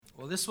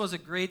Well, this was a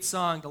great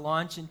song to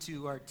launch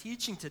into our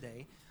teaching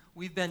today.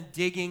 We've been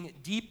digging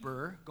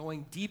deeper,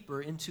 going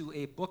deeper into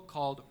a book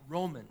called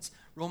Romans.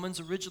 Romans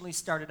originally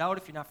started out,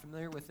 if you're not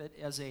familiar with it,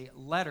 as a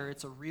letter.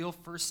 It's a real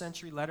first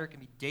century letter. It can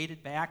be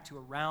dated back to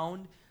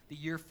around the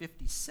year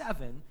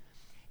 57.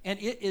 And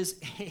it is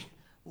a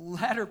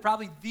letter,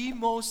 probably the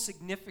most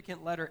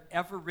significant letter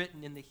ever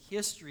written in the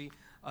history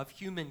of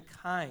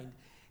humankind.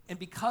 And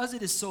because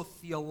it is so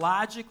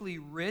theologically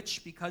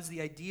rich, because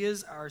the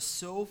ideas are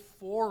so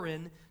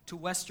foreign to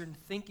Western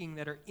thinking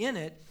that are in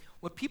it,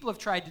 what people have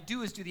tried to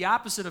do is do the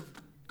opposite of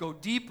go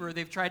deeper.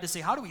 They've tried to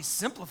say, how do we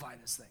simplify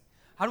this thing?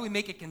 How do we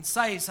make it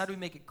concise? How do we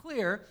make it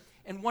clear?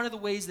 And one of the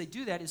ways they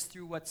do that is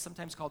through what's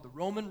sometimes called the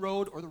Roman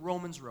road or the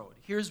Romans road.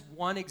 Here's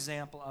one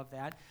example of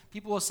that.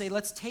 People will say,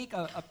 let's take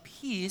a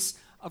piece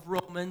of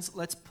Romans,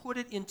 let's put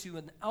it into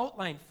an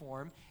outline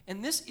form,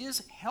 and this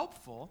is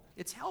helpful.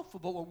 It's helpful,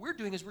 but what we're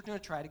doing is we're going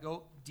to try to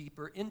go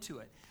deeper into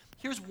it.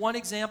 Here's one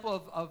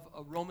example of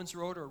a Romans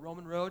road or a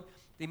Roman road.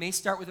 They may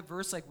start with a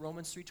verse like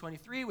Romans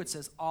 3:23, which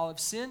says, all have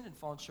sinned and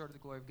fallen short of the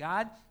glory of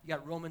God. You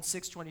got Romans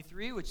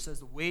 6:23, which says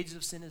the wages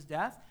of sin is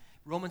death.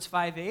 Romans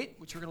 5:8,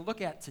 which we're going to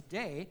look at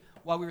today,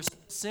 while we were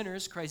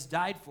sinners, Christ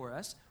died for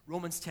us.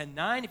 Romans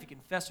 10:9, if you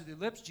confess with your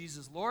lips,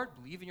 Jesus is Lord,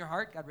 believe in your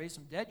heart, God raised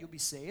from the dead, you'll be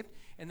saved.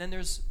 And then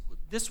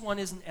this one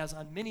isn't as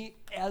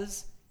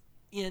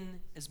in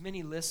as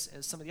many lists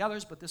as some of the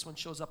others, but this one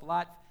shows up a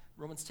lot.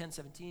 Romans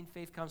 10:17,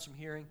 faith comes from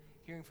hearing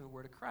from the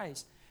word of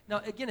Christ.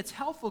 Now, again, it's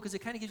helpful because it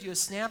kind of gives you a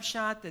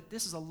snapshot that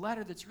this is a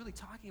letter that's really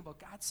talking about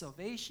God's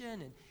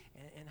salvation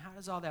and how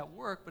does all that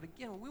work. But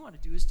again, what we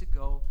want to do is to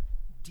go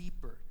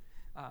deeper.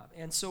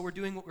 And so we're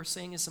doing what we're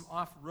saying is some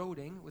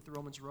off-roading with the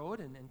Romans road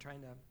and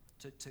trying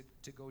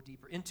to go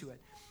deeper into it.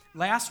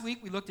 Last week,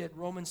 we looked at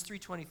Romans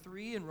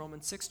 3:23 and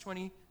Romans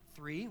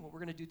 6:23. What we're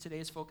going to do today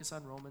is focus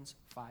on Romans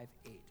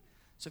 5:8.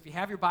 So if you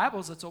have your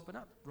Bibles, let's open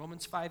up.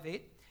 Romans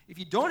 5:8. If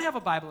you don't have a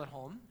Bible at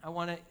home, I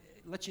want to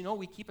let you know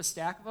we keep a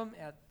stack of them.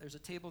 There's a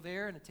table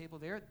there and a table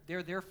there.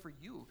 They're there for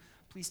you.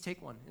 Please take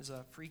one as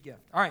a free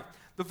gift. All right.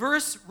 The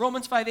verse,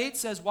 Romans 5:8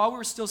 says, while we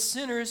were still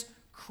sinners,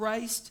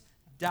 Christ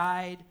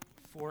died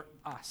for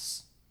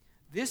us.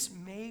 This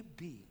may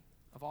be,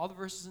 of all the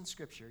verses in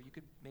Scripture, you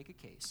could make a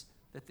case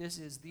that this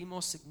is the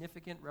most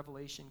significant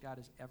revelation God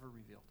has ever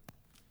revealed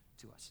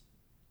to us.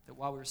 That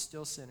while we were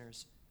still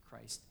sinners,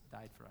 Christ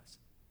died for us.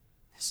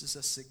 This is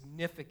a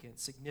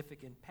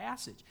significant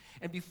passage.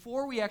 And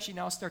before we actually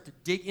now start to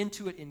dig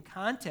into it in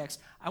context,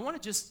 I want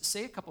to just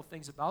say a couple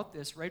things about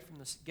this right from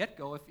the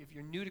get-go. If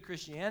you're new to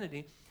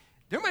Christianity,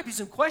 there might be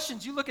some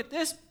questions. You look at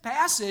this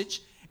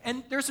passage,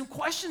 and there's some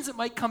questions that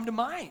might come to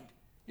mind.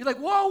 You're like,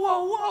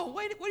 whoa,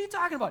 wait, what are you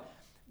talking about?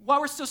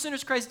 While we're still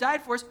sinners, Christ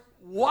died for us.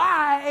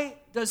 Why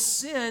does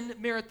sin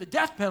merit the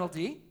death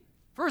penalty,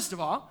 first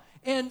of all?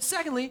 And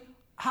secondly,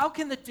 how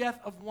can the death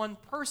of one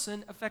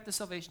person affect the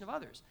salvation of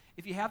others?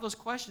 If you have those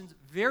questions,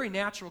 very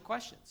natural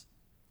questions.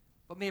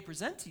 But may it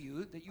present to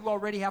you that you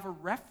already have a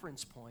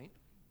reference point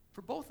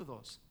for both of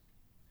those.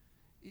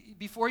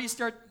 Before you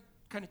start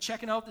kind of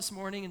checking out this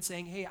morning and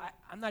saying, hey,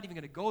 I'm not even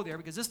going to go there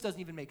because this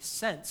doesn't even make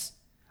sense.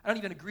 I don't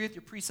even agree with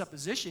your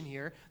presupposition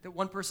here that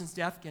one person's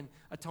death can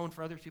atone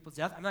for other people's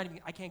death.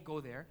 I can't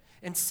go there.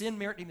 And sin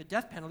meriting the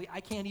death penalty,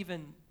 I can't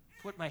even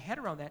put my head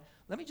around that.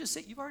 Let me just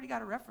say, you've already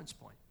got a reference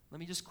point. Let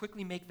me just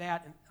quickly make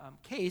that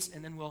case,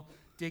 and then we'll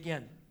dig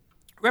in.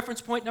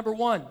 Reference point number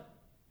one,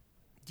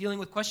 dealing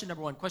with question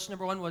number one. Question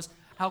number one was,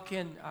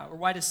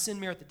 why does sin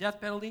merit the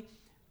death penalty?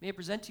 May I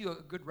present to you a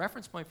good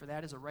reference point for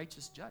that is a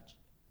righteous judge.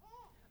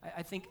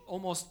 I think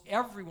almost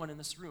everyone in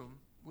this room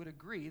would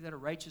agree that a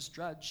righteous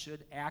judge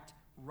should act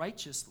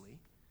righteously,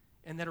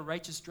 and that a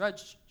righteous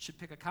judge should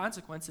pick a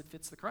consequence that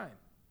fits the crime.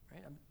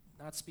 Right? I'm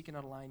not speaking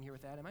out of line here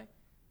with that, am I?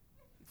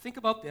 Think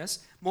about this.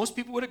 Most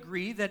people would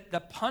agree that the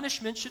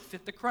punishment should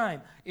fit the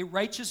crime. A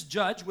righteous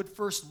judge would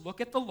first look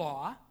at the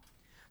law.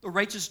 The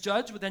righteous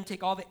judge would then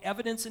take all the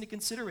evidence into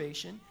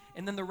consideration,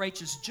 and then the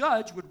righteous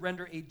judge would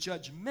render a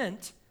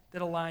judgment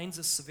that aligns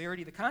the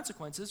severity of the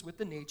consequences with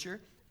the nature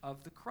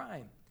of the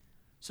crime.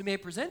 So may I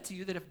present to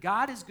you that if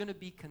God is going to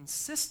be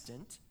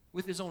consistent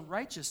with his own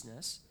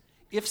righteousness,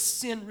 if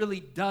sin really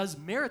does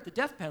merit the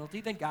death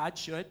penalty, then God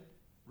should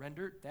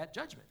render that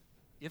judgment.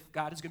 If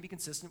God is going to be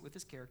consistent with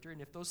his character and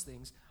if those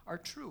things are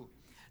true.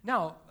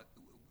 Now,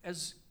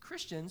 as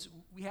Christians,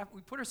 we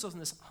put ourselves in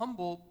this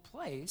humble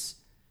place,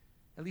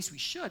 at least we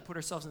should put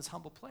ourselves in this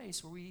humble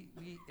place where we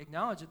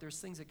acknowledge that there's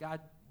things that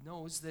God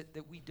knows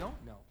that we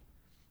don't know.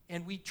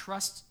 And we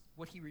trust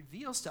what he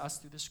reveals to us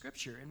through the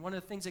Scripture. And one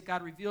of the things that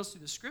God reveals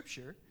through the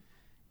Scripture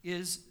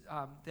is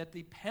that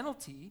the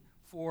penalty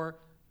for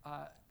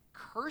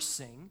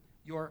cursing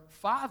your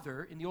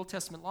father in the Old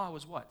Testament law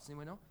was what? Does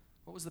anyone know?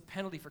 What was the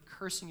penalty for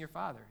cursing your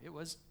father? It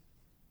was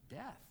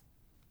death.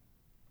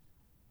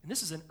 And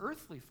this is an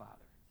earthly father.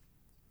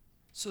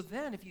 So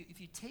then, if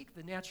you take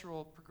the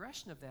natural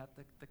progression of that,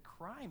 the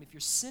crime, if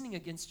you're sinning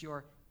against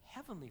your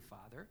heavenly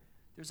father,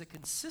 there's a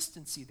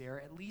consistency there,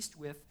 at least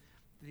with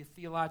the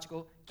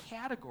theological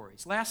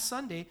categories. Last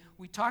Sunday,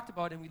 we talked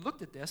about and we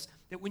looked at this,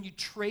 that when you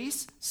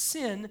trace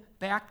sin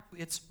back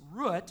its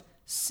root,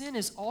 sin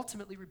is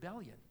ultimately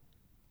rebellion.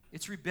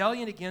 It's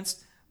rebellion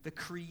against the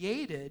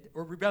created,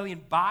 or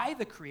rebellion by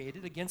the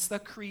created against the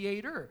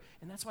creator.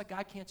 And that's why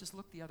God can't just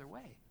look the other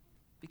way,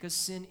 because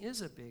sin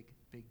is a big,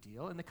 big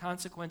deal, and the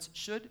consequence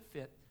should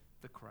fit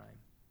the crime.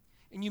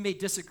 And you may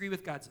disagree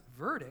with God's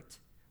verdict,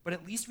 but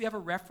at least we have a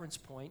reference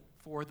point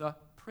for the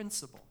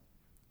principle.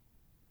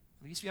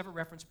 At least we have a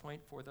reference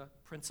point for the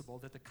principle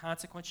that the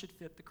consequence should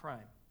fit the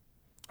crime.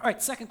 All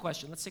right, second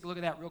question. Let's take a look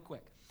at that real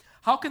quick.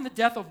 How can the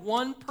death of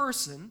one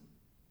person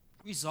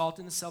result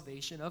in the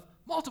salvation of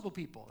multiple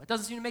people? It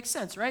doesn't seem to make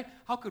sense, right?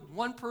 How could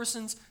one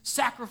person's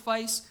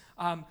sacrifice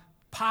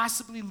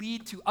possibly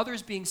lead to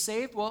others being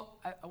saved? Well,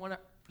 I want to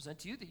present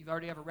to you that you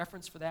already have a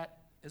reference for that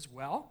as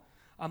well.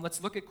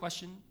 Let's look at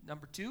question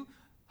number 2.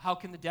 How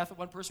can the death of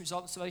one person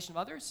result in the salvation of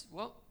others?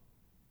 Well,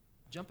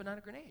 jumping on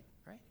a grenade,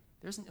 right?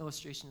 There's an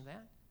illustration of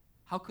that.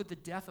 How could the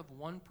death of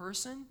one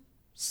person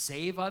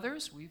save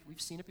others? We've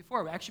seen it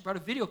before. We actually brought a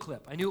video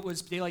clip. I knew it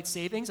was daylight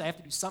savings. I have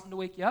to do something to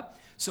wake you up.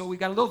 So we've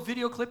got a little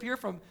video clip here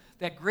from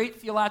that great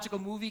theological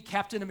movie,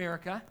 Captain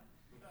America.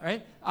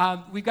 Right?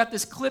 We've got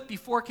this clip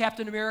before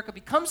Captain America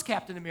becomes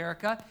Captain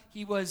America.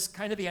 He was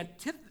kind of the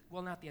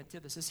not the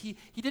antithesis. He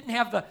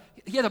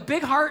had a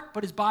big heart,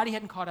 but his body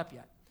hadn't caught up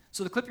yet.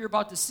 So the clip you're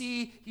about to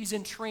see, he's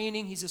in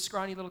training. He's a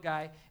scrawny little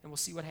guy, and we'll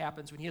see what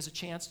happens when he has a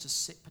chance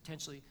to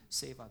potentially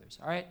save others.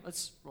 All right,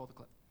 let's roll the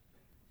clip.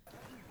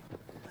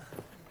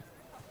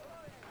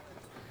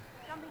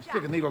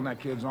 Stick a needle in that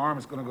kid's arm,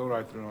 it's gonna go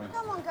right through him.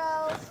 Come on,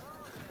 girls.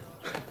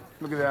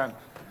 Look at that.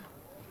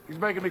 He's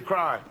making me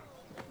cry.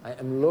 I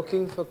am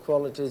looking for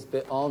qualities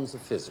beyond the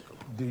physical.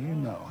 Do you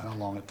know how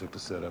long it took to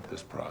set up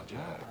this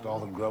project? All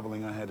the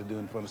grubbling I had to do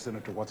in front of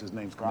Senator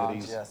What's-His-Name's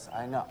committees? Yes,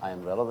 I know. I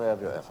am well aware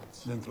of your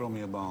efforts. Then throw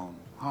me a bone.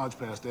 Hodge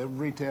passed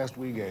every test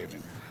we gave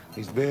him.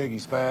 He's big,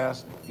 he's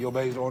fast, he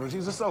obeys orders,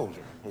 he's a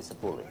soldier. He's a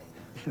bully.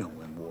 You don't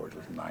win wars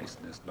with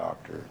niceness,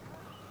 Doctor.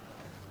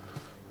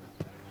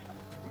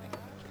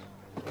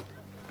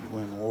 You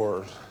win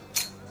wars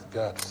with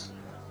guts.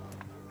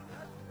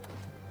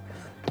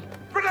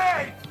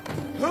 Grenade!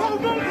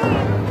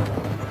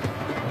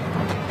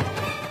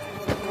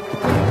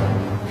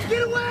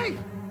 Get away!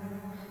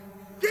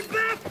 Get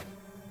back!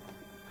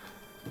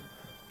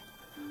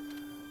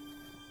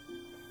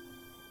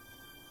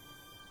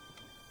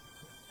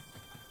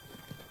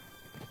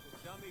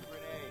 Dummy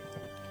grenade.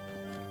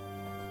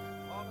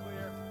 All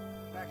clear.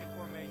 Back in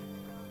formation.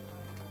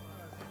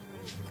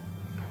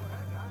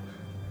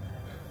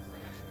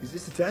 Is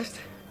this a test?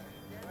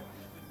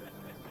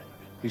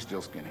 He's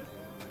still skinny.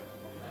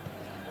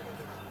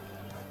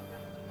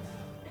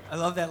 I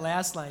love that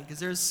last line because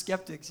there's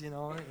skeptics, and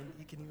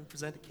you can even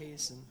present a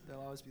case, and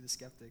there'll always be the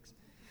skeptics.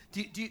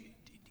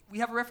 We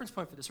have a reference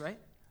point for this, right?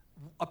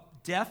 A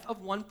death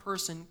of one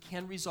person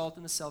can result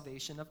in the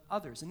salvation of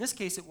others. In this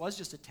case, it was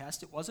just a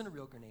test. It wasn't a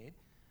real grenade.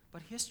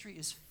 But history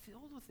is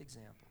filled with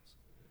examples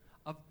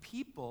of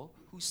people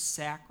who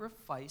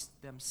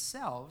sacrificed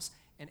themselves,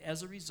 and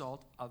as a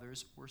result,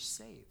 others were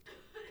saved.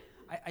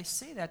 I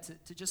say that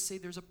to just say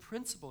there's a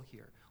principle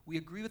here. We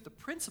agree with the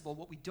principle.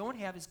 What we don't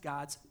have is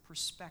God's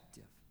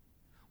perspective,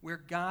 where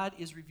God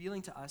is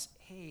revealing to us,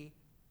 hey,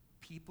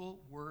 people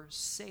were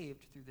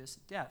saved through this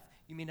death.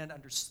 You may not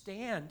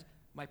understand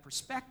my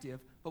perspective,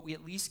 but we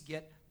at least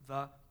get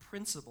the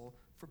principle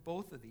for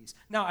both of these.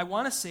 Now, I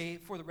want to say,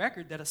 for the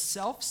record, that a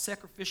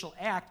self-sacrificial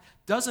act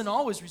doesn't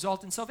always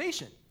result in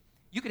salvation.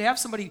 You could have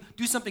somebody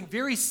do something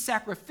very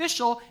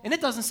sacrificial, and it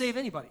doesn't save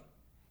anybody.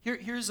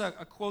 Here's a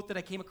quote that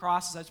I came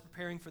across as I was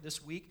preparing for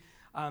this week.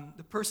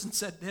 The person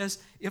said this: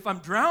 if I'm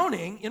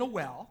drowning in a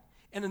well,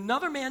 and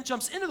another man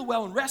jumps into the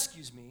well and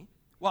rescues me,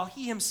 while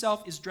he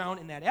himself is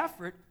drowned in that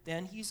effort,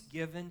 then he's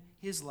given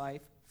his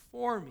life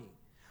for me.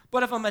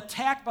 But if I'm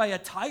attacked by a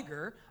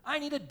tiger, I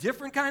need a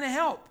different kind of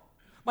help.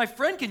 My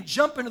friend can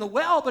jump into the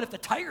well, but if the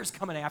tiger's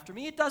coming after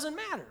me, it doesn't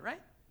matter,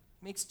 right?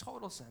 Makes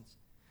total sense.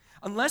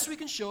 Unless we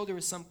can show there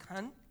is some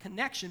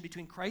connection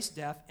between Christ's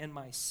death and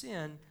my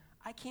sin,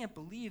 I can't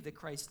believe that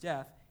Christ's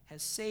death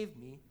has saved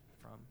me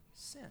from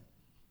sin.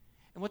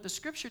 And what the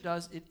Scripture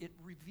does, it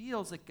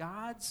reveals that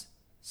God's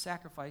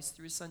sacrifice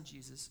through his son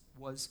Jesus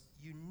was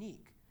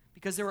unique,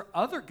 because there were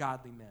other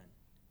godly men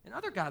and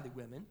other godly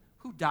women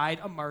who died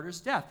a martyr's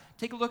death.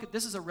 Take a look at,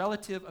 this is a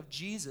relative of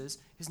Jesus.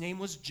 His name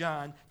was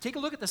John. Take a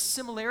look at the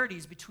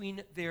similarities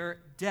between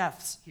their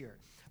deaths here.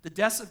 The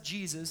deaths of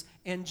Jesus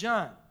and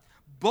John.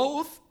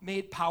 Both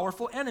made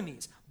powerful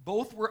enemies.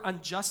 Both were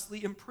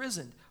unjustly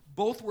imprisoned.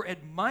 Both were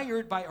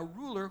admired by a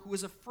ruler who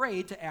was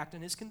afraid to act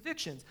on his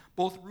convictions.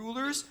 Both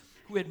rulers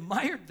who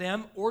admired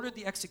them ordered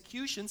the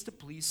executions to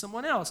please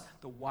someone else.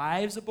 The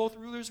wives of both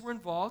rulers were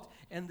involved,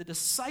 and the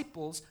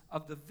disciples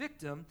of the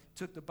victim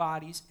took the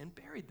bodies and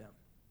buried them.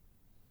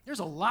 There's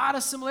a lot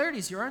of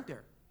similarities here, aren't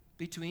there,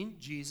 between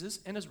Jesus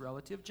and his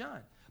relative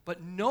John.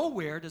 But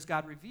nowhere does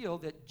God reveal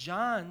that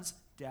John's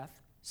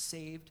death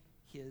saved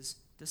his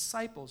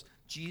disciples.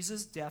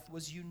 Jesus' death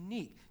was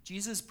unique.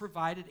 Jesus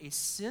provided a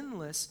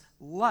sinless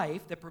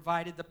life that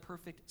provided the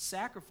perfect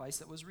sacrifice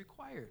that was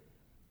required.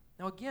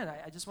 Now again,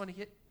 I just want to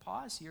hit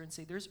pause here and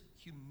say there's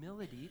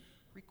humility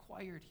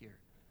required here.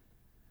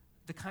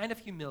 The kind of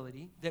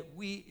humility that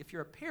we, if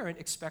you're a parent,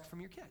 expect from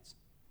your kids.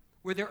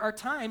 Where there are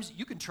times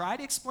you can try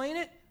to explain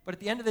it, but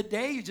at the end of the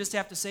day, you just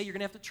have to say, you're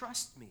going to have to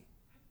trust me.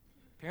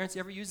 Parents, you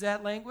ever use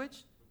that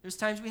language? There's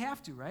times we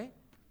have to, right?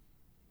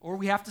 Or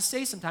we have to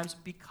say sometimes,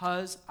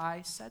 because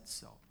I said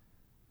so.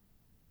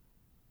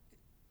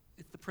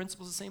 The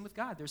principle's the same with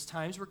God. There's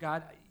times where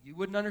God, you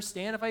wouldn't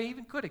understand if I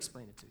even could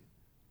explain it to you.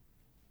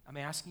 I'm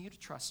asking you to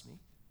trust me.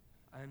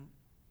 And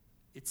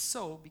it's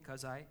so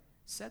because I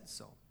said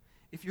so.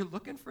 If you're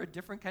looking for a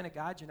different kind of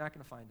God, you're not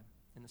going to find him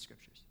in the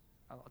scriptures.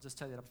 I'll just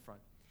tell you that up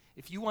front.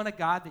 If you want a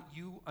God that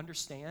you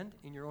understand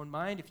in your own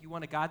mind, if you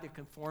want a God that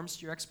conforms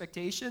to your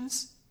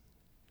expectations,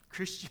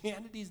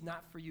 Christianity is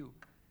not for you.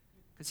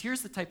 Because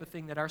here's the type of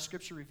thing that our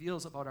scripture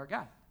reveals about our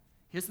God.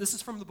 This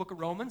is from the book of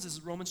Romans. This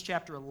is Romans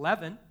chapter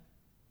 11.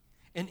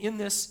 And in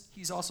this,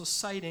 he's also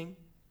citing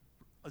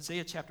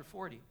Isaiah chapter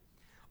 40.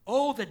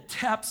 Oh, the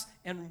depths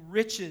and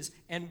riches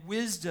and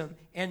wisdom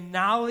and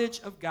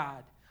knowledge of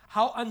God.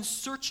 How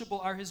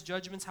unsearchable are his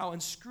judgments, how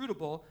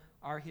inscrutable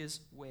are his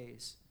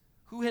ways.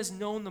 Who has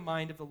known the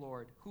mind of the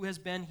Lord? Who has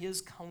been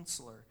his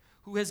counselor?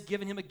 Who has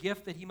given him a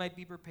gift that he might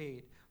be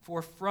repaid?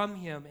 For from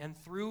him and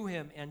through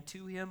him and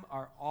to him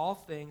are all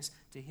things.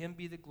 To him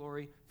be the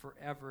glory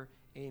forever.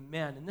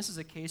 Amen. And this is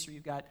a case where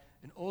you've got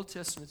an Old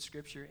Testament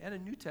scripture and a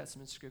New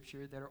Testament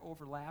scripture that are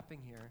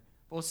overlapping here,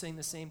 both saying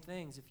the same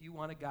things. If you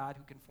want a God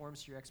who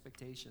conforms to your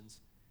expectations,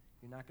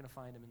 you're not going to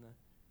find him in the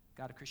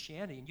God of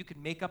Christianity. And you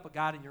can make up a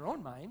God in your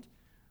own mind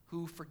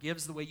who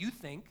forgives the way you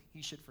think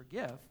he should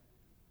forgive.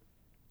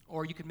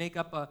 Or you can make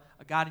up a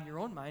God in your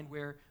own mind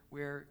where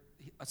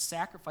a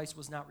sacrifice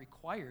was not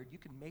required. You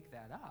can make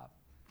that up.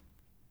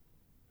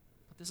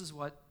 But this is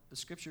what the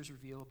scriptures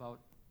reveal about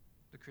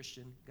the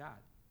Christian God.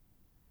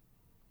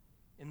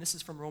 And this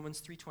is from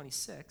Romans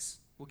 3:26.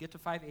 We'll get to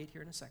 5:8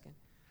 here in a second.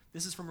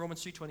 This is from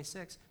Romans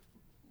 3:26.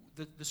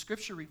 The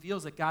scripture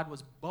reveals that God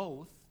was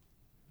both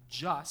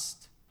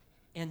just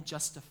and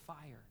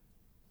justifier.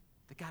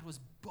 That God was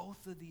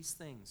both of these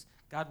things.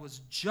 God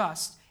was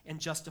just and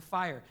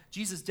justifier.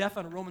 Jesus' death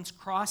on a Roman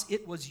cross,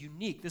 it was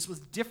unique. This was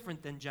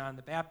different than John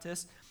the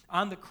Baptist.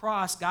 On the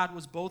cross, God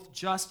was both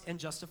just and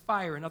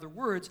justifier. In other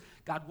words,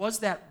 God was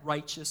that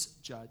righteous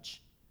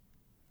judge.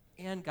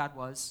 And God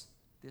was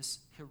this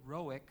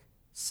heroic,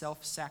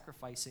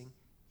 self-sacrificing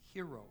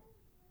hero.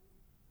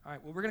 All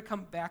right, well, we're going to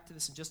come back to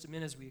this in just a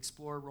minute as we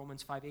explore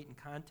Romans 5:8 in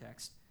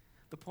context.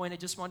 The point I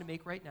just want to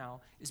make right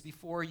now is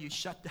before you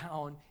shut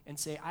down and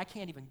say, I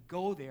can't even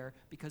go there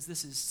because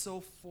this is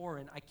so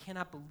foreign. I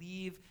cannot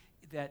believe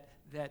that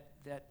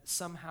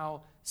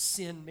somehow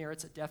sin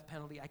merits a death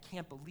penalty. I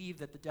can't believe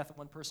that the death of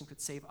one person could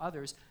save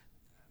others.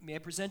 May I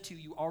present to you,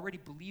 you already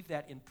believe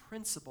that in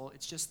principle.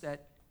 It's just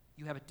that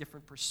you have a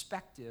different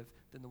perspective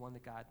than the one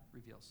that God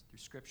reveals through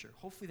Scripture.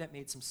 Hopefully that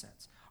made some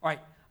sense. All right,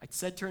 I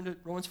said turn to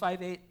Romans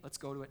 5:8. Let's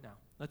go to it now.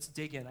 Let's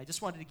dig in. I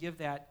just wanted to give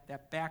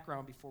that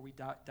background before we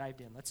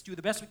dived in. Let's do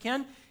the best we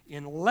can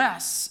in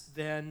less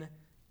than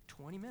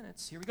 20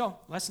 minutes. Here we go.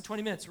 Less than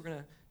 20 minutes. We're going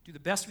to do the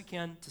best we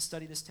can to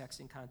study this text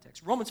in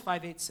context. Romans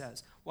 5:8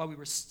 says, while we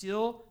were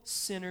still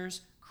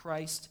sinners,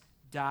 Christ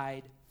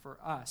died for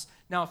us.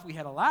 Now, if we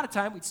had a lot of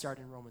time, we'd start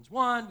in Romans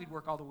 1. We'd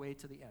work all the way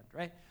to the end,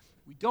 right?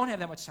 We don't have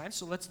that much time,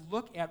 so let's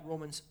look at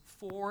Romans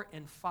 4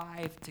 and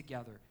 5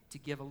 together to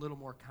give a little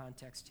more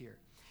context here.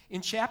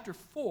 In chapter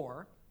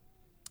 4,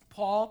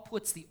 Paul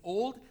puts the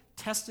Old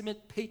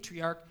Testament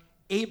patriarch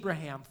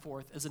Abraham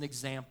forth as an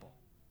example.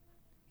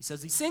 He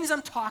says, these things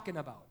I'm talking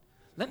about.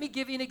 Let me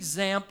give you an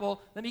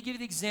example. Let me give you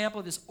the example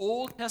of this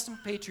Old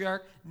Testament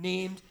patriarch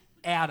named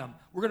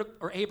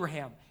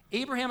Abraham.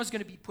 Abraham is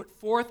going to be put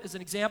forth as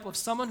an example of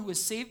someone who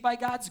is saved by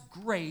God's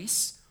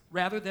grace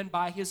rather than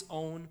by his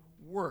own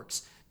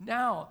works.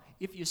 Now,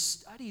 if you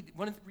study,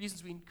 one of the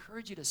reasons we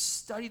encourage you to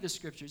study the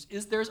scriptures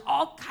is there's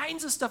all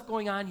kinds of stuff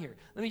going on here.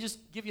 Let me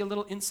just give you a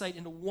little insight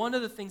into one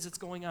of the things that's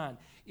going on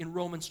in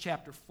Romans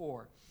chapter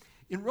 4.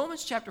 In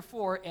Romans chapter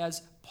 4,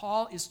 as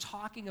Paul is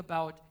talking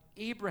about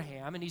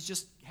Abraham, and he's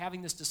just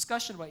having this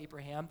discussion about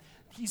Abraham,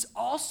 he's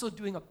also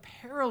doing a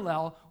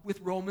parallel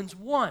with Romans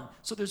 1.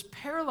 So there's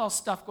parallel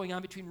stuff going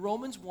on between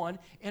Romans 1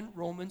 and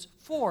Romans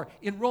 4.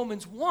 In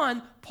Romans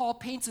 1, Paul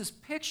paints this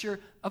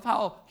picture of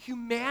how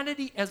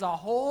humanity as a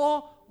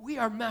whole, we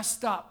are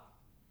messed up.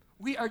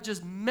 We are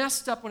just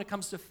messed up when it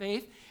comes to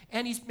faith.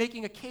 And he's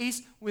making a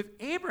case with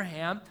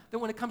Abraham that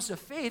when it comes to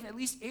faith, at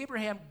least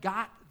Abraham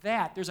got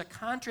that. There's a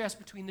contrast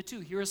between the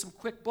two. Here are some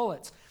quick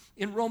bullets.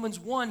 In Romans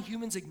 1,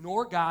 humans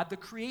ignore God, the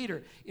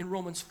creator. In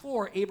Romans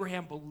 4,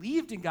 Abraham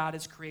believed in God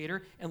as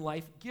creator and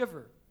life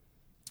giver.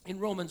 In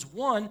Romans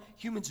 1,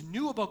 humans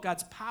knew about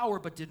God's power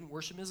but didn't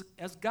worship him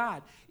as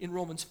God. In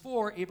Romans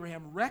 4,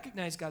 Abraham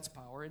recognized God's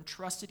power and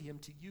trusted him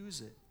to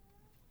use it.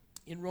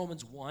 In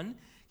Romans 1,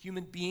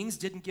 human beings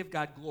didn't give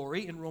God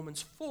glory. In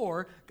Romans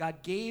 4,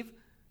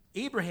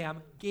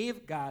 Abraham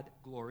gave God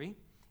glory.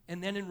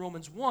 And then in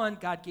Romans 1,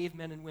 God gave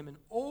men and women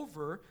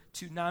over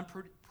to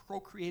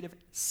non-procreative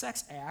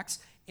sex acts.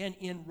 And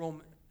in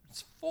Romans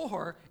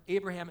 4,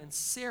 Abraham and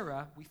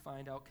Sarah, we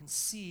find out,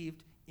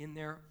 conceived in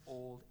their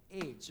old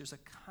age. There's a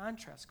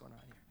contrast going on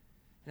here.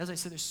 And as I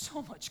said, there's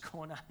so much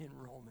going on in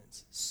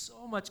Romans.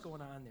 So much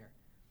going on there.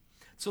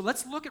 So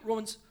let's look at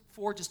Romans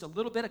 4 just a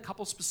little bit, a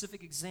couple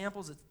specific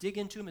examples. Let's dig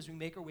into them as we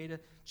make our way to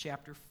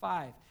chapter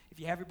 5.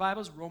 If you have your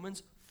Bibles,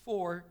 Romans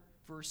 4,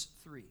 verse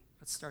 3.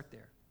 Let's start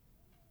there.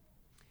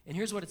 And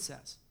here's what it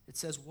says. It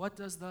says, what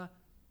does the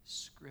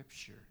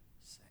Scripture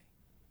say?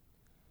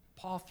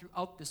 Paul,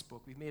 throughout this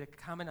book, we've made a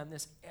comment on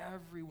this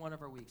every one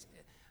of our weeks.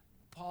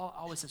 Paul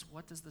always says,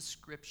 what does the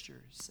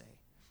Scripture say?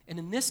 And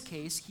in this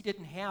case, he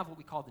didn't have what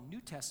we call the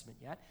New Testament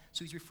yet,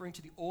 so he's referring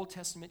to the Old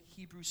Testament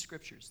Hebrew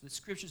Scriptures, the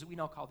Scriptures that we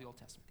now call the Old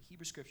Testament, the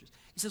Hebrew Scriptures.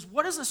 He says,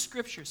 what does the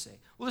Scripture say?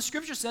 Well, the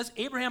Scripture says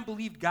Abraham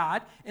believed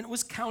God, and it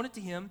was counted to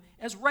him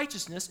as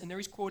righteousness, and there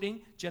he's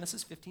quoting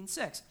Genesis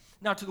 15:6.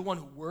 Now, to the one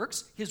who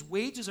works, his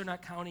wages are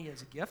not counted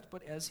as a gift,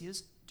 but as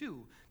his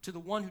due. To the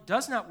one who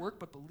does not work,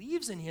 but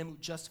believes in him who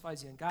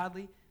justifies the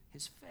ungodly,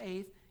 his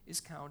faith is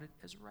counted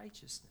as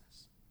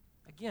righteousness.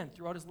 Again,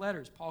 throughout his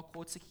letters, Paul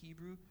quotes the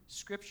Hebrew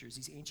Scriptures,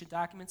 these ancient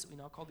documents that we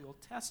now call the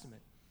Old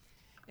Testament.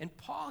 And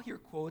Paul here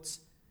quotes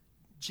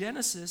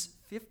Genesis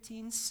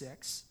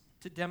 15:6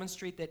 to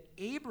demonstrate that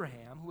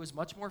Abraham, who was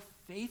much more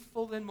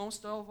faithful than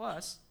most of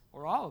us,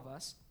 or all of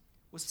us,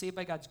 was saved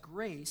by God's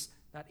grace,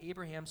 not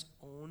Abraham's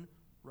own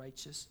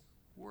righteous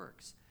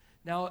works.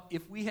 Now,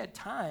 if we had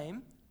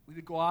time, we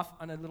would go off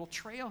on a little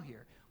trail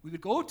here. We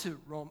would go to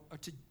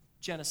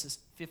Genesis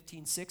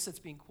 15:6 that's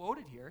being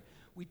quoted here.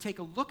 We take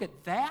a look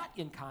at that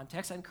in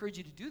context. I encourage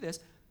you to do this.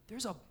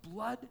 There's a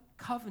blood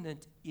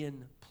covenant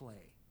in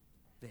play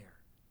there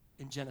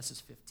in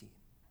Genesis 15.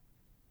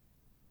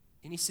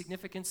 Any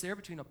significance there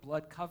between a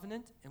blood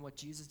covenant and what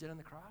Jesus did on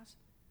the cross?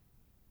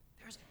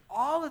 There's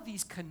all of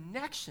these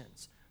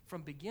connections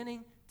from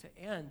beginning to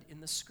end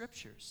in the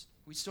Scriptures.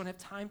 We just don't have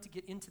time to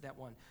get into that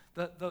one.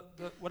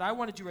 What I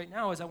want to do right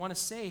now is I want to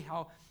say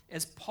how,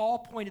 as Paul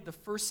pointed the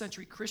first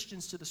century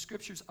Christians to the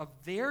Scriptures of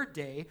their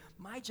day,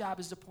 my job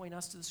is to point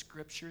us to the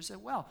Scriptures as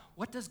well.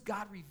 What does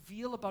God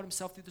reveal about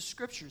himself through the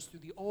Scriptures,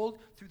 through the Old,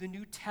 through the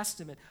New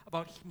Testament,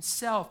 about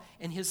himself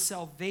and his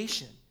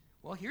salvation?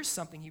 Well, here's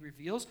something he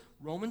reveals.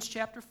 Romans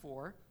chapter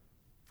 4,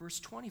 verse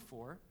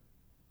 24.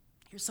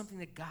 Here's something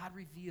that God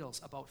reveals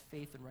about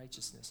faith and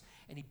righteousness.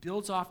 And he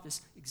builds off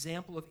this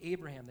example of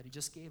Abraham that he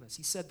just gave us.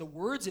 He said the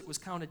words it was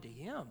counted to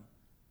him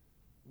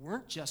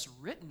weren't just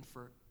written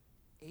for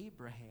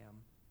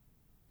Abraham's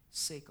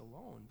sake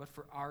alone, but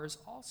for ours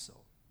also.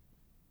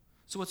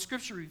 So what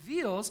Scripture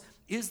reveals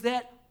is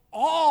that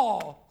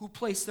all who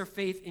place their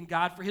faith in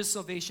God for his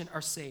salvation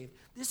are saved.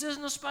 This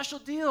isn't a special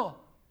deal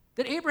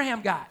that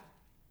Abraham got.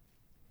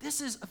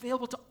 This is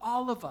available to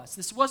all of us.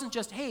 This wasn't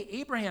just, hey,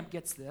 Abraham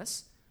gets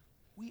this.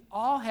 We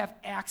all have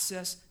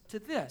access to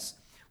this.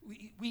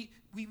 We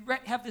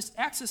have this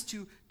access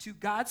to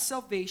God's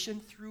salvation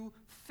through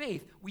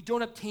faith. We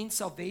don't obtain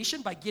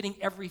salvation by getting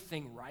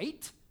everything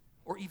right,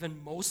 or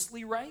even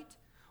mostly right.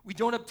 We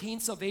don't obtain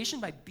salvation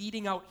by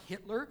beating out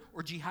Hitler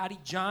or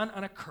Jihadi John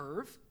on a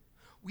curve.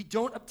 We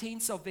don't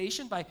obtain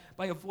salvation by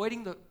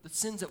avoiding the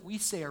sins that we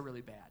say are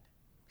really bad.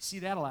 You see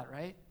that a lot,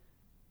 right?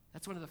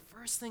 That's one of the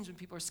first things when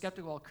people are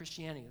skeptical of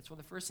Christianity. That's one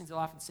of the first things they'll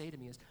often say to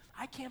me is,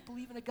 I can't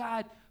believe in a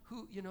God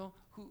who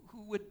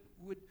would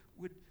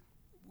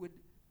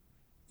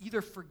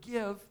either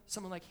forgive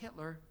someone like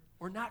Hitler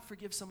or not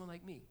forgive someone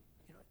like me.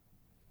 You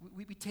know,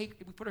 we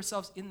put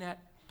ourselves in that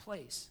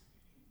place.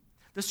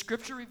 The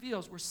Scripture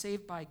reveals we're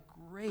saved by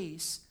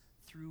grace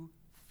through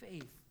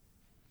faith.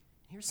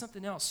 Here's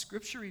something else.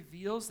 Scripture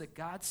reveals that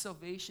God's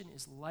salvation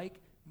is like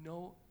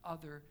no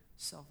other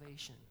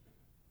salvation.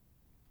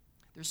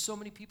 There's so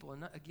many people,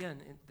 and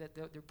again, that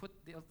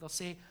they'll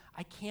say,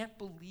 I can't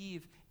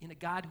believe in a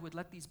God who would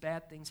let these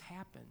bad things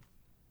happen.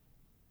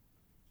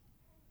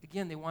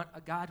 Again, they want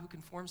a God who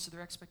conforms to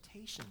their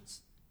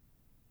expectations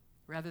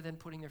rather than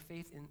putting their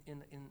faith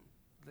in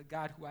the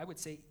God who I would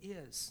say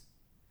is.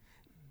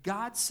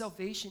 God's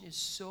salvation is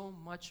so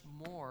much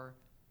more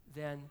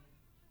than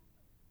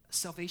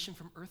salvation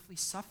from earthly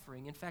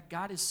suffering. In fact,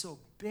 God is so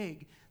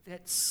big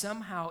that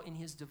somehow in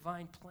his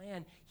divine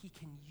plan, he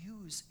can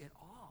use it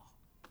all.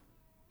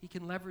 He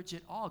can leverage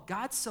it all.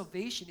 God's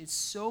salvation is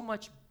so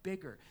much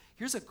bigger.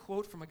 Here's a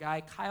quote from a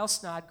guy, Kyle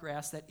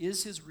Snodgrass, that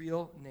is his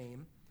real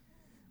name.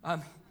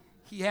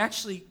 He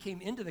actually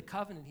came into the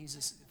covenant. He's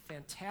this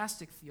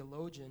fantastic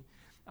theologian.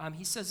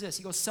 He says this.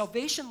 He goes,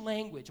 salvation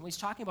language, and what he's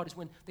talking about is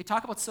when they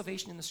talk about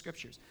salvation in the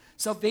Scriptures.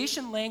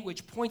 Salvation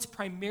language points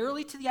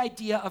primarily to the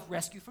idea of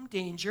rescue from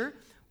danger,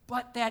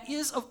 but that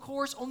is, of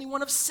course, only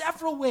one of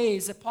several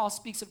ways that Paul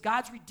speaks of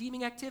God's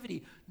redeeming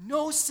activity.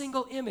 No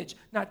single image,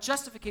 not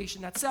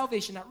justification, not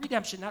salvation, not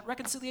redemption, not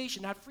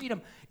reconciliation, not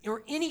freedom,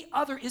 or any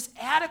other is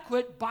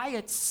adequate by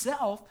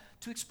itself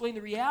to explain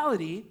the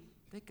reality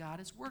that God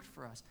has worked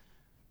for us.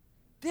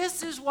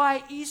 This is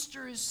why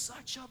Easter is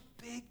such a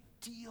big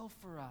deal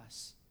for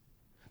us.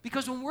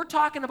 Because when we're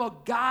talking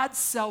about God's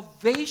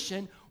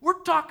salvation,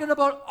 we're talking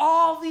about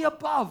all the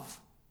above.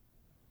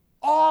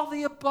 All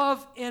the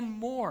above and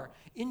more.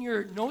 In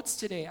your notes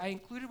today, I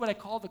included what I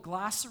call the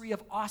glossary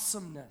of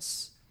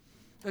awesomeness.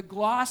 The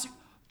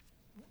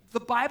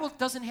Bible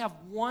doesn't have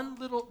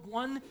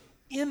one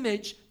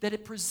image that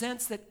it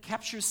presents that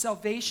captures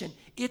salvation.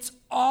 It's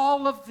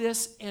all of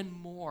this and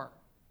more.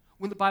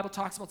 When the Bible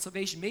talks about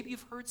salvation, maybe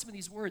you've heard some of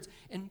these words,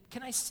 and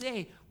can I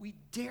say, we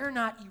dare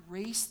not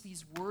erase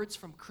these words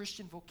from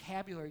Christian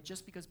vocabulary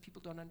just because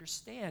people don't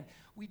understand.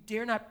 We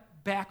dare not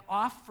back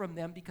off from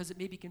them because it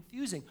may be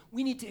confusing.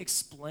 We need to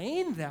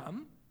explain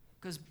them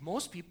because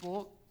most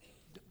people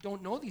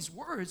don't know these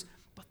words,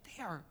 but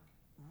they are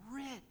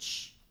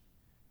rich.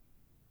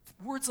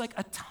 Words like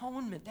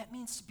atonement, that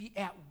means to be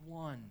at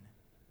one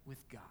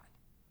with God.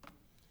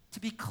 To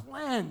be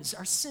cleansed,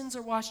 our sins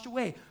are washed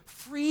away.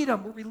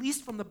 Freedom, we're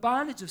released from the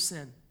bondage of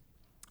sin.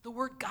 The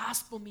word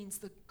gospel means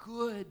the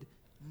good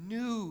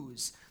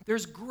news.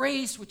 There's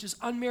grace, which is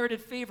unmerited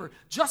favor.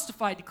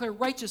 Justified, declared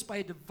righteous by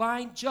a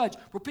divine judge.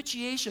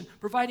 Propitiation,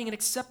 providing an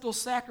acceptable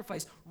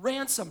sacrifice.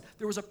 Ransom,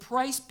 there was a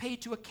price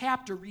paid to a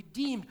captor.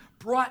 Redeemed,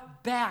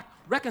 brought back.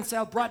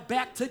 Reconciled, brought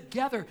back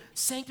together.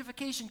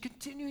 Sanctification,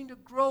 continuing to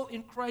grow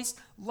in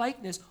Christ's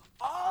likeness.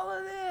 All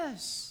of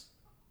this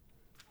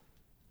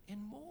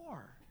and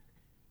more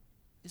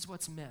is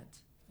what's meant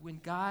when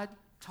God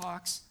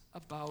talks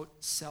about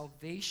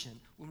salvation,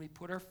 when we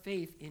put our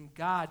faith in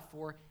God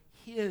for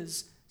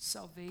his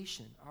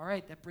salvation. All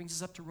right, that brings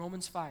us up to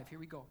Romans 5. Here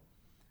we go.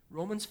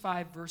 Romans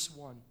 5, verse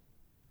 1.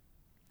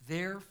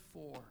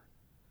 Therefore,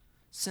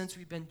 since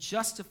we've been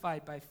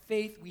justified by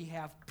faith, we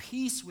have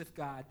peace with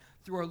God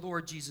through our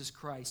Lord Jesus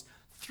Christ.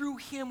 Through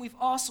him, we've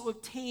also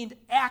obtained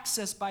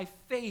access by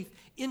faith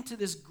into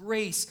this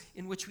grace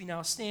in which we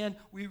now stand.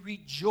 We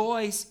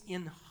rejoice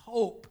in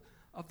hope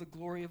of the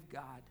glory of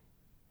God.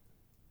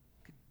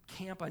 Could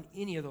camp on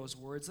any of those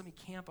words. Let me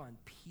camp on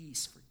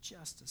peace for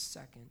just a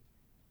second.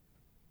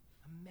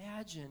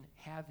 Imagine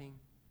having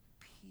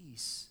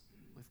peace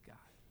with God.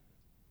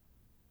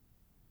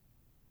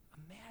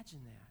 Imagine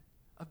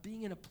that. Of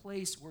being in a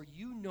place where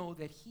you know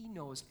that he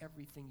knows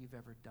everything you've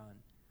ever done.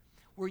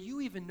 Where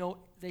you even know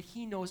that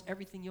he knows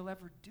everything you'll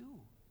ever do.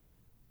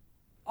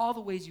 All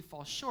the ways you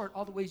fall short,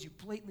 all the ways you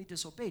blatantly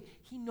disobeyed.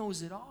 He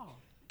knows it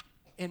all.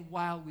 And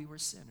while we were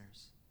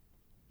sinners,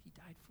 he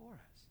died for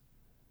us.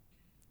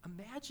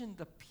 Imagine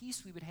the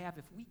peace we would have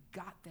if we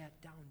got that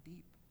down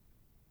deep.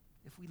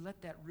 If we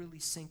let that really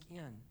sink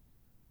in.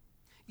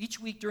 Each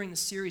week during the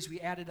series, we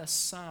added a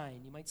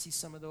sign. You might see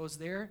some of those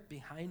there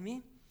behind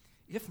me.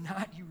 If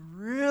not, you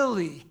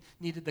really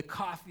needed the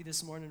coffee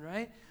this morning,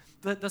 right?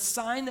 The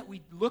sign that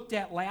we looked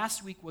at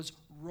last week was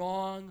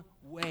wrong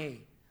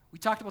way. We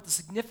talked about the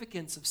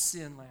significance of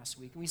sin last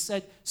week. And we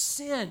said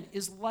sin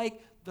is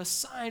like the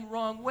sign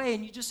wrong way,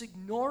 and you just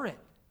ignore it.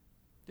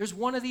 There's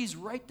one of these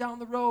right down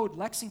the road,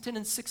 Lexington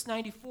and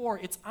 694.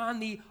 It's on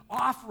the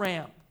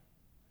off-ramp.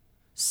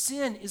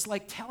 Sin is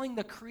like telling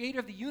the creator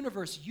of the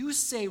universe, you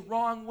say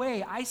wrong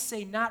way, I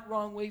say not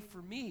wrong way for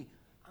me.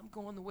 I'm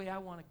going the way I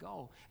want to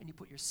go. And you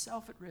put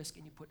yourself at risk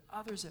and you put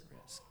others at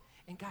risk.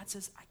 And God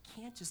says, I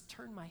can't just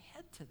turn my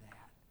head to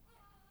that.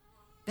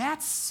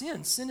 That's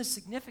sin. Sin is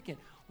significant.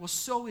 Well,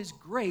 so is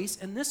grace.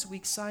 And this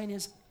week's sign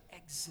is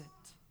exit.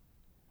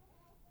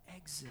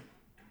 Exit.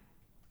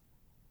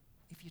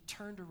 If you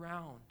turned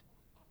around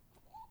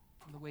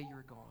from the way you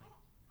were going,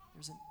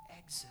 there's an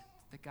exit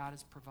that God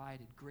has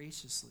provided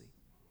graciously.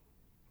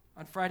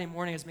 On Friday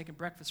morning, I was making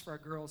breakfast for our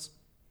girls.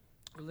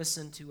 We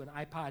listened to an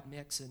iPod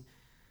mix, and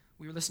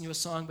we were listening to a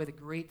song by the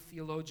great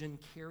theologian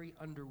Carrie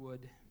Underwood.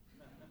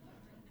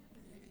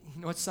 You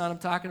know what song I'm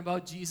talking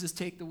about? Jesus,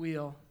 Take the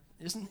Wheel.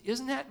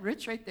 Isn't that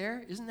rich right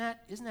there? Isn't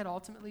that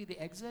ultimately the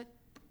exit?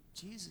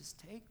 Jesus,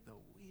 take the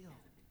wheel.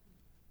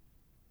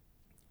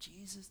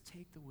 Jesus,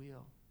 take the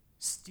wheel.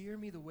 Steer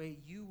me the way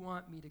you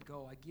want me to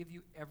go. I give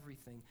you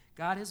everything.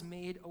 God has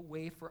made a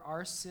way for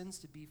our sins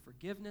to be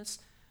forgiven.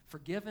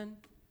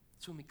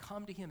 So when we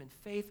come to him in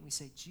faith and we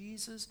say,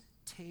 Jesus,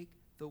 take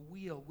the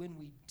wheel. When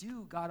we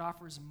do, God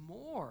offers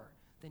more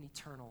than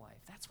eternal life.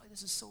 That's why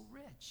this is so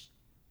rich.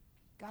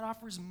 God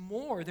offers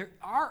more. There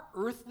are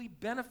earthly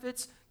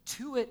benefits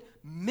to it,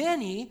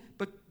 many,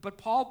 but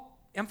Paul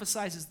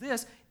emphasizes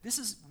this. This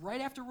is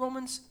right after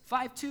Romans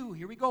 5:2.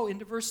 Here we go,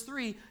 into verse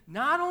 3.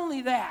 Not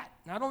only that,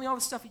 not only all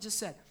the stuff he just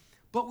said,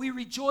 but we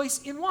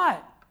rejoice in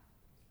what?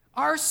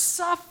 Our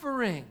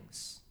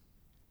sufferings.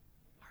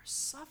 Our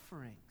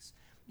sufferings.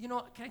 You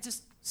know, can I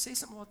just say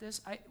something about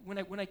this?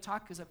 When I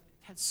talk, because I've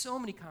had so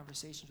many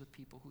conversations with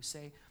people who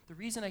say, the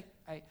reason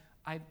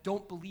I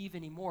don't believe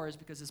anymore is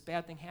because this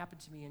bad thing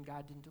happened to me and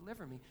God didn't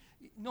deliver me.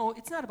 No,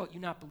 it's not about you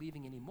not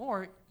believing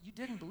anymore. You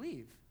didn't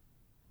believe.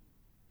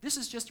 This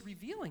is just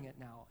revealing it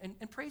now.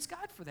 And praise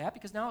God for that,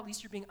 because now at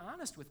least you're being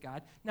honest with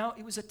God. Now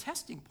it was a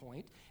testing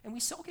point, and we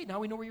say, okay, now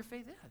we know where your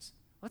faith is.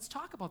 Let's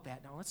talk about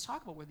that now. Let's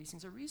talk about where these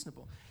things are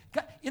reasonable.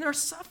 God, in our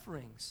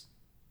sufferings,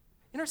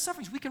 In our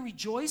sufferings, we can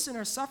rejoice in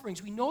our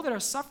sufferings. We know that our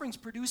sufferings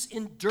produce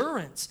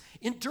endurance.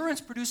 Endurance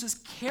produces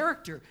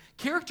character.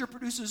 Character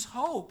produces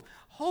hope.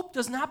 Hope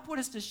does not put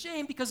us to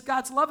shame because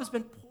God's love has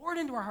been poured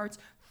into our hearts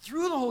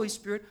through the Holy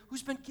Spirit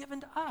who's been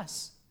given to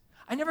us.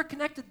 I never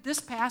connected this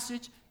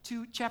passage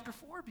to chapter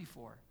 4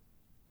 before.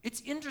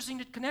 It's interesting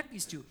to connect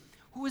these two.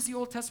 Who was the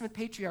Old Testament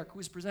patriarch who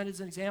was presented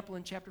as an example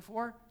in chapter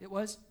 4? It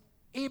was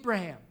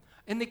Abraham.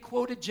 And they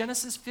quoted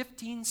Genesis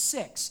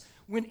 15:6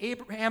 when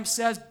Abraham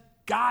says,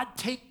 God,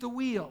 take the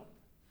wheel.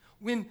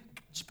 When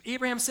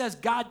Abraham says,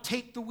 God,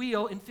 take the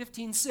wheel in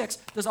 15:6,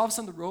 does all of a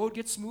sudden the road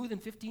get smooth in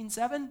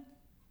 15:7?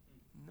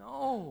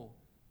 No.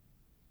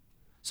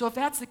 So if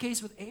that's the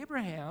case with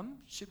Abraham,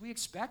 should we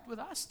expect with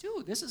us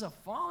too? This is a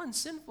fallen,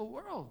 sinful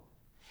world.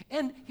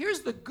 And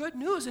here's the good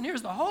news and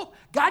here's the hope.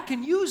 God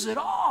can use it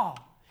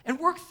all and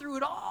work through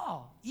it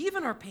all,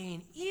 even our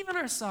pain, even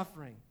our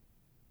suffering.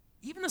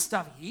 Even the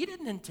stuff he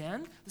didn't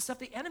intend, the stuff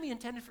the enemy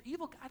intended for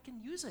evil, God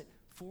can use it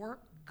for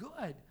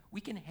good.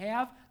 We can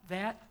have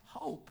that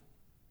hope.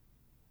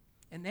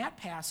 And that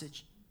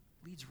passage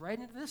leads right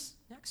into this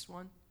next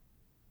one.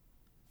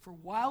 For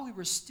while we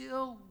were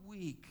still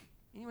weak,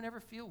 anyone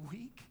ever feel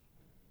weak?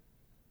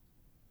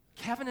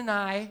 Kevin and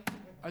I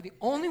are the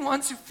only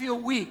ones who feel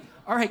weak.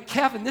 All right,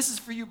 Kevin, this is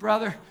for you,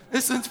 brother.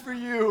 This one's for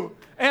you.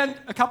 And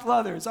a couple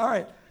others. All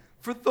right.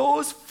 For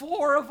those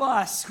 4 of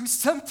us who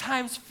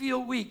sometimes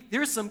feel weak,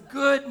 there's some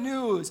good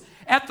news.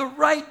 At the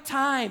right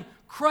time,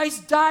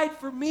 Christ died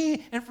for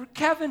me and for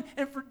Kevin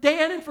and for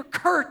Dan and for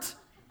Kurt.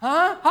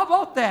 Huh? How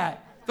about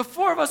that? The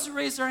 4 of us who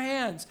raised our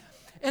hands.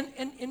 And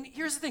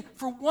here's the thing.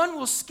 For one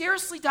will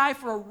scarcely die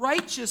for a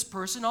righteous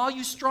person, all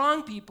you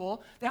strong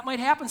people. That might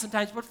happen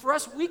sometimes. But for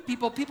us weak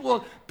people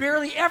will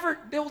barely ever,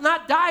 they will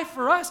not die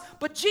for us.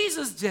 But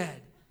Jesus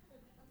did.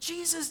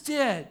 Jesus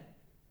did.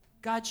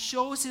 God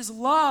shows his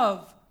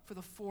love for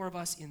the 4 of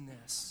us in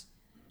this.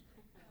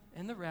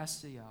 And the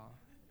rest of y'all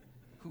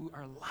who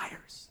are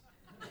liars.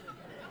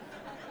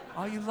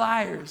 All you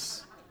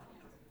liars.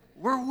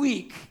 We're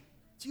weak.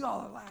 You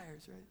all are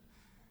liars, right?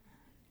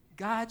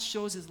 God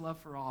shows his love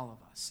for all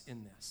of us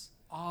in this.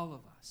 All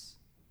of us.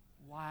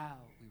 While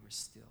we were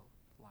still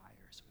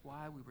liars.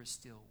 While we were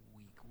still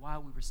weak.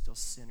 While we were still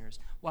sinners.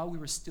 While we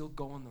were still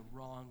going the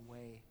wrong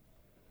way.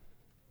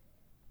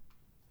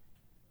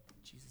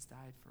 Jesus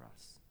died for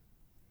us.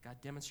 God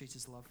demonstrates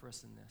his love for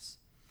us in this.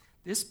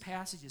 This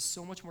passage is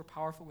so much more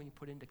powerful when you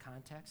put it into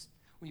context.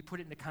 When you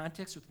put it into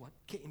context with what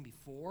came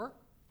before.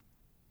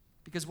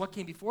 Because what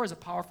came before is a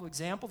powerful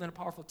example, then a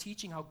powerful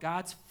teaching how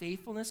God's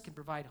faithfulness can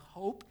provide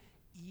hope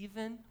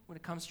even when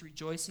it comes to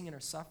rejoicing in our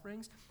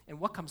sufferings. And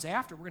what comes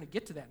after, we're going to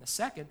get to that in a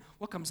second.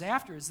 What comes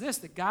after is this,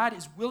 that God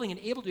is willing and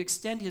able to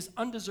extend his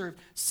undeserved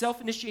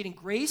self-initiating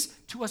grace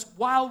to us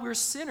while we're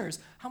sinners.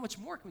 How much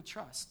more can we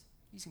trust?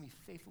 He's going to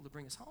be faithful to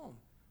bring us home.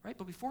 Right?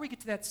 But before we get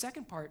to that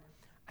second part,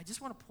 I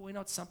just want to point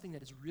out something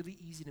that is really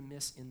easy to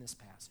miss in this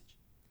passage.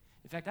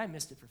 In fact, I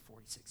missed it for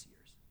 46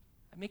 years.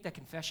 I make that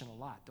confession a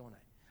lot, don't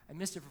I? I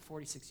missed it for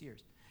 46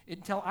 years.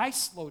 Until I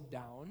slowed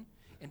down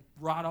and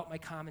brought out my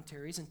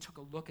commentaries and took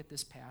a look at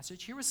this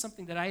passage, here was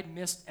something that I had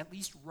missed at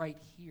least right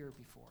here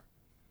before.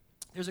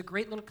 There's a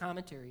great little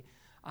commentary.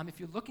 If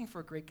you're looking for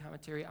a great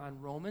commentary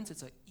on Romans,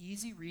 it's an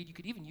easy read. You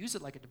could even use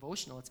it like a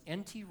devotional. It's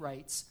N.T.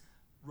 Wright's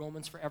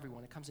Romans for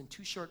Everyone. It comes in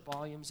 2 short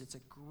volumes. It's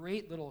a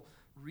great little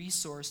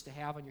resource to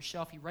have on your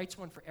shelf. He writes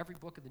one for every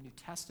book of the New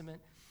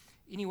Testament.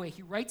 Anyway,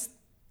 he writes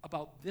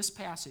about this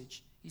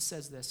passage. He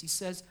says this. He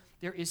says,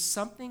 there is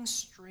something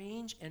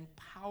strange and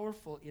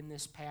powerful in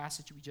this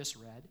passage we just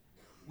read,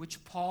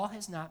 which Paul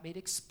has not made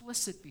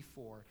explicit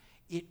before.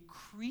 It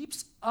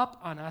creeps up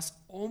on us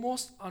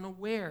almost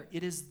unaware.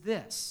 It is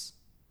this.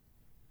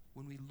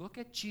 When we look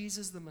at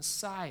Jesus the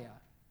Messiah,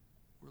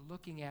 we're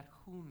looking at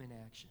whom in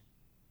action?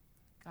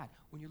 God.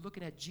 When you're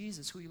looking at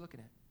Jesus, who are you looking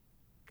at?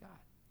 God.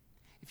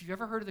 If you've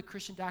ever heard of the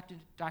Christian doctrine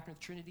of the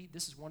Trinity,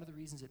 this is one of the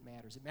reasons it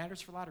matters. It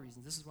matters for a lot of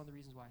reasons. This is one of the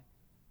reasons why.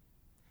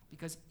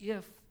 Because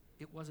if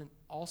it wasn't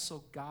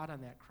also God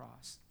on that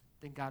cross,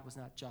 then God was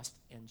not just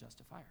and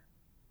justifier.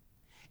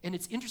 And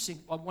it's interesting,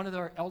 one of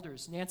our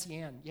elders, Nancy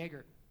Ann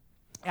Yeager,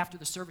 after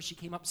the service, she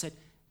came up and said,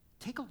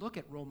 take a look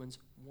at Romans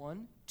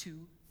 1,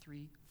 2,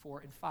 3, 4,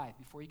 and 5.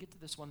 Before you get to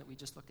this one that we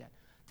just looked at,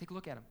 take a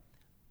look at them.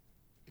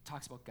 It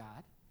talks about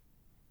God.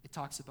 It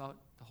talks about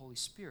the Holy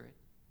Spirit.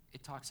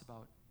 It talks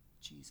about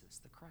Jesus,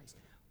 the Christ.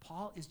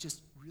 Paul is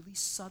just really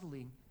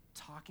subtly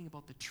talking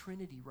about the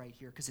Trinity right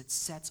here because it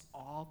sets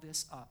all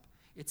this up.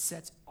 It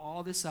sets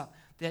all this up,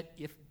 that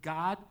if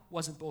God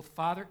wasn't both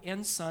Father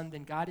and Son,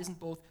 then God isn't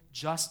both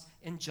just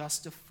and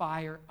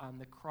justifier on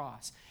the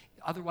cross.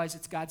 Otherwise,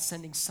 it's God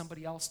sending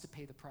somebody else to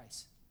pay the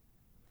price.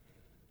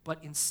 But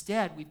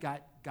instead, we've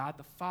got God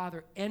the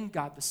Father and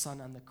God the Son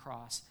on the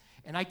cross.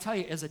 And I tell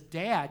you, as a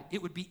dad,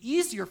 it would be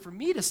easier for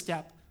me to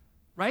step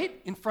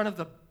right in front of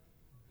the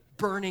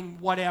burning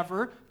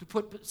whatever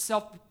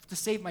to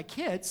save my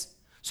kids.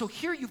 So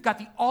here you've got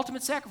the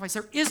ultimate sacrifice.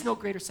 There is no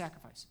greater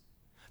sacrifice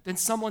than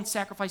someone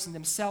sacrificing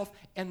themselves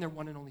and their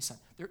one and only Son.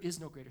 There is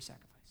no greater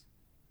sacrifice.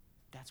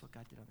 That's what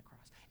God did on the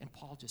cross. And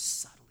Paul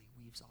just subtly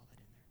weaves all that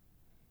in there.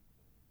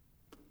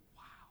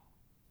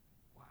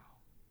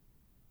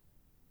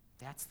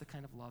 That's the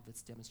kind of love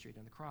that's demonstrated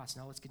on the cross.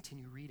 Now let's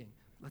continue reading.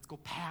 Let's go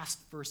past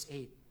verse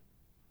 8.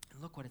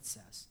 And look what it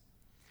says.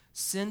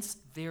 Since,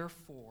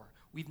 therefore,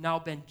 we've now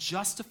been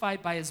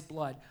justified by his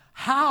blood,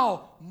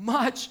 how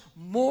much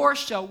more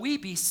shall we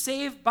be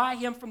saved by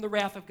him from the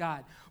wrath of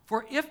God?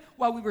 For if,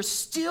 while we were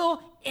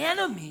still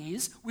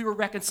enemies, we were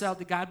reconciled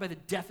to God by the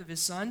death of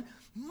his Son,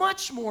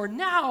 much more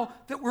now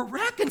that we're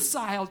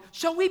reconciled,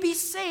 shall we be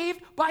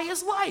saved by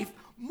his life.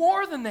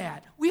 More than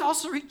that, we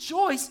also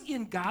rejoice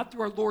in God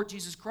through our Lord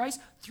Jesus Christ,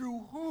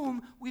 through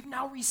whom we've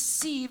now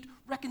received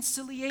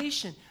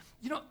reconciliation.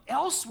 You know,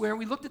 elsewhere,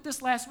 we looked at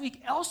this last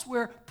week,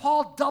 elsewhere,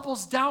 Paul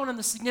doubles down on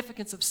the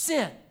significance of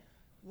sin.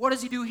 What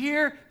does he do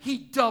here? He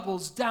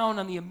doubles down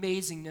on the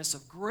amazingness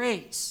of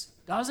grace,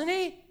 doesn't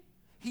he?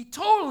 He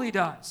totally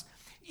does.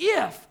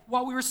 If,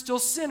 while we were still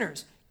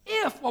sinners,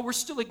 if, while we're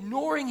still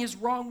ignoring his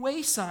wrong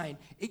way sign,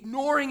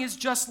 ignoring his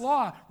just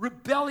law,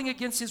 rebelling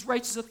against his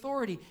righteous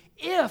authority,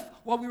 if,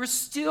 while we were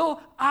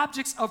still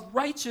objects of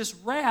righteous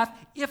wrath,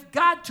 if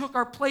God took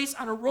our place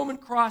on a Roman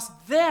cross,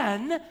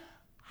 then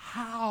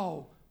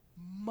how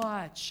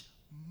much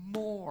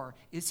more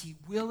is he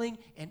willing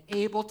and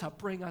able to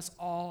bring us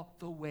all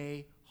the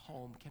way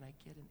home? Can I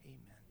get an amen?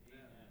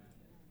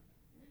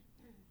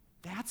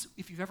 That's,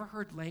 if you've ever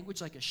heard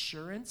language like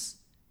assurance,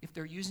 if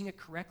they're using it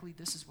correctly,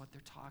 this is what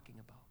they're talking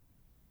about.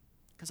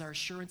 Because our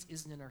assurance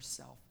isn't in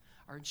ourselves.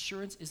 Our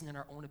assurance isn't in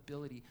our own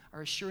ability.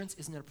 Our assurance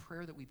isn't in a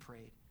prayer that we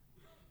prayed.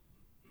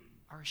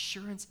 Our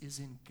assurance is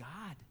in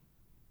God,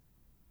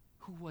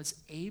 who was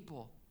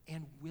able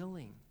and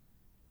willing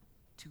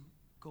to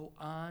go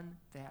on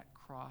that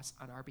cross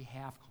on our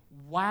behalf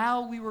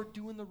while we were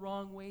doing the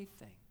wrong way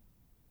thing.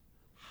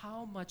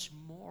 How much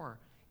more,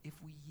 if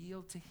we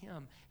yield to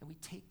him and we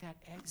take that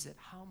exit,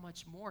 how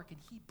much more can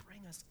he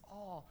bring us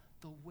all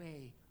the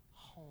way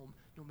home,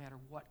 no matter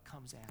what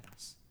comes at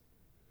us,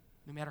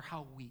 no matter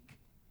how weak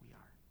we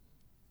are?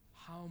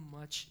 How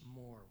much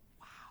more?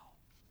 Wow.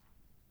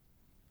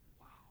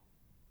 Wow.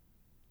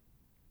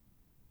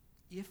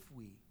 If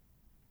we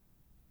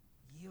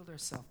yield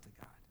ourselves to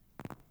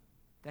God,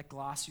 that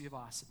glossary of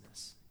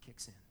awesomeness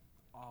kicks in.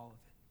 All of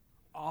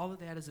it. All of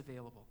that is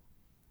available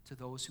to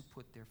those who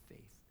put their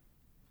faith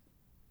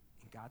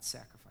in God's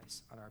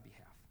sacrifice on our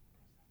behalf.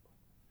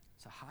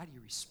 So how do you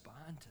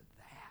respond to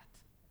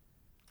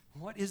that?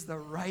 What is the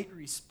right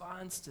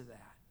response to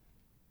that?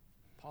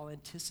 Paul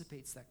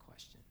anticipates that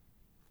question.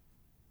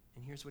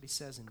 And here's what he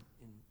says in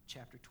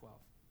chapter 12.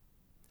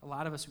 A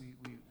lot of us,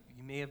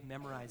 you may have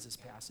memorized this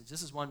passage.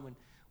 This is one when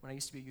I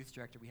used to be a youth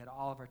director, we had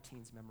all of our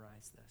teens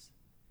memorize this.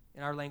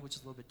 And our language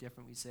is a little bit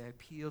different. We say, I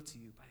appeal to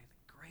you by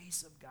the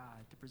grace of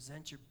God to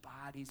present your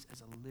bodies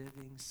as a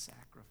living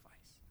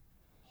sacrifice,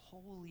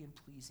 holy and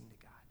pleasing to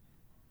God.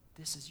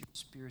 This is your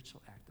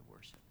spiritual act of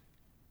worship.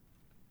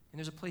 And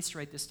there's a place to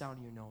write this down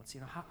in your notes.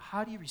 You know,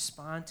 how do you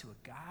respond to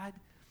a God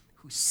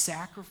who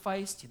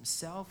sacrificed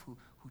himself, who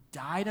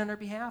died on our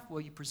behalf? Well,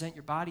 you present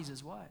your bodies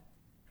as what?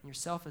 And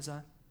yourself as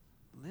a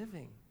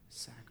living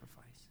sacrifice.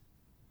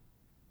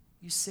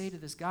 You say to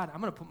this God, I'm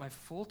going to put my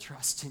full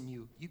trust in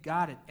you. You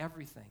got it,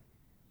 everything.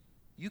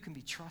 You can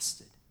be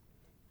trusted.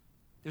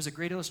 There's a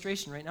great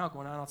illustration right now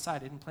going on outside.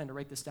 I didn't plan to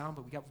write this down,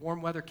 but we got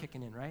warm weather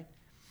kicking in, right?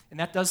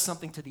 And that does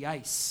something to the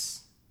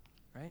ice,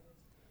 right?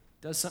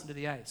 Does something to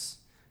the ice.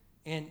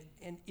 And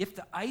if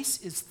the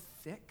ice is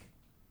thick,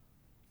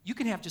 you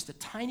can have just a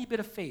tiny bit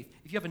of faith.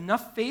 If you have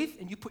enough faith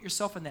and you put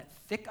yourself on that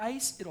thick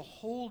ice, it'll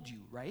hold you,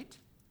 right?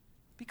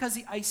 Because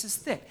the ice is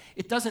thick.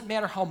 It doesn't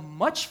matter how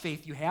much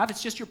faith you have,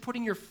 it's just you're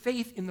putting your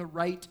faith in the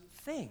right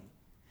thing.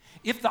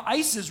 If the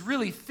ice is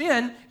really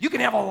thin, you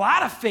can have a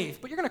lot of faith,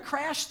 but you're going to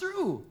crash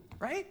through,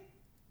 right?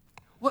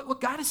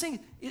 What God is saying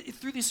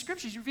through these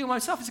scriptures, you reveal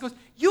myself, is he goes,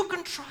 you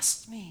can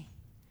trust me.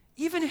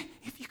 Even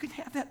if you can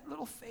have that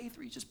little faith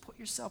where you just put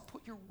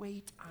your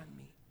weight on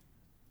me.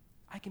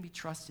 I can be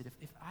trusted.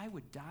 If I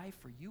would die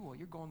for you, well,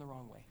 you're going the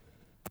wrong way.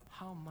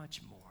 How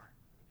much more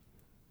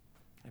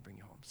can I bring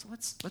you home? So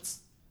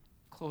let's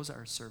close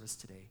our service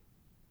today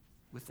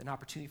with an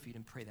opportunity for you to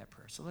pray that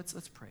prayer. So let's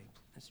pray.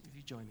 If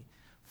you join me.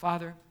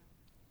 Father,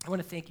 I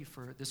want to thank you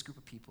for this group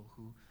of people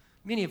who,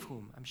 many of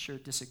whom I'm sure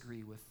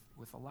disagree with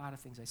a lot of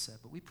things I said,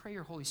 but we pray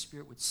your Holy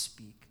Spirit would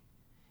speak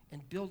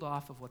and build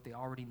off of what they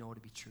already know to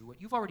be true,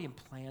 what you've already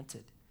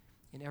implanted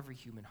in every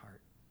human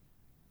heart,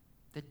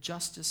 that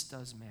justice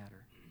does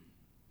matter,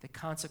 that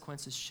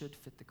consequences should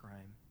fit the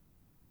crime,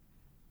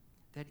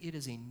 that it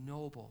is a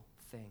noble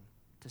thing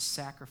to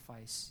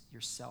sacrifice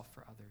yourself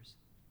for others.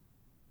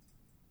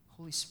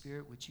 Holy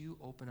Spirit, would you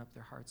open up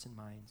their hearts and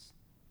minds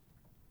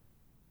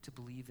to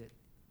believe that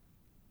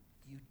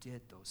you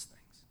did those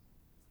things,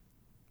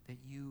 that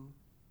you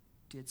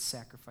did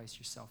sacrifice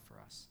yourself for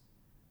us,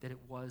 that it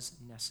was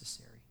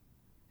necessary,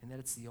 and that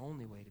it's the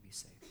only way to be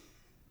saved.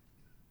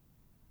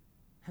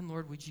 And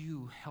Lord, would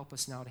you help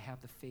us now to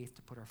have the faith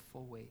to put our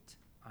full weight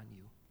on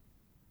you,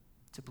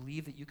 to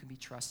believe that you can be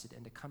trusted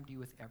and to come to you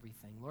with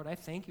everything. Lord, I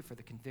thank you for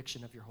the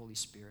conviction of your Holy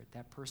Spirit,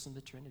 that person of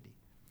the Trinity,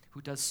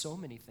 who does so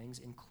many things,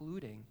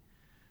 including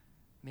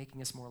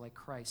making us more like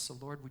Christ. So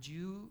Lord, would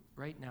you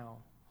right now,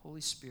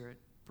 Holy Spirit,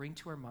 bring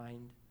to our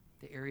mind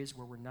the areas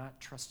where we're not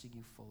trusting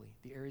you fully,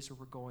 the areas where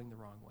we're going the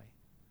wrong way.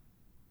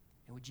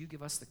 And would you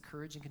give us the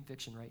courage and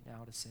conviction right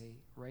now to say,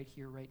 right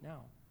here, right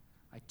now,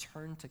 I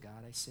turn to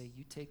God. I say,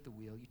 you take the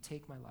wheel, you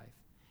take my life,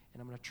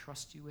 and I'm going to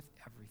trust you with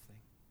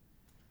everything.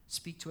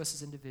 Speak to us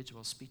as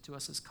individuals, speak to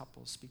us as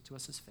couples, speak to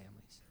us as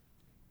families,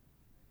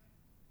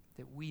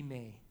 that we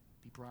may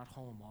be brought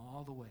home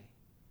all the way.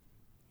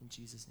 In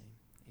Jesus'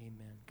 name,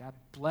 amen. God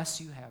bless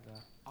you. Have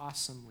an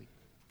awesome week.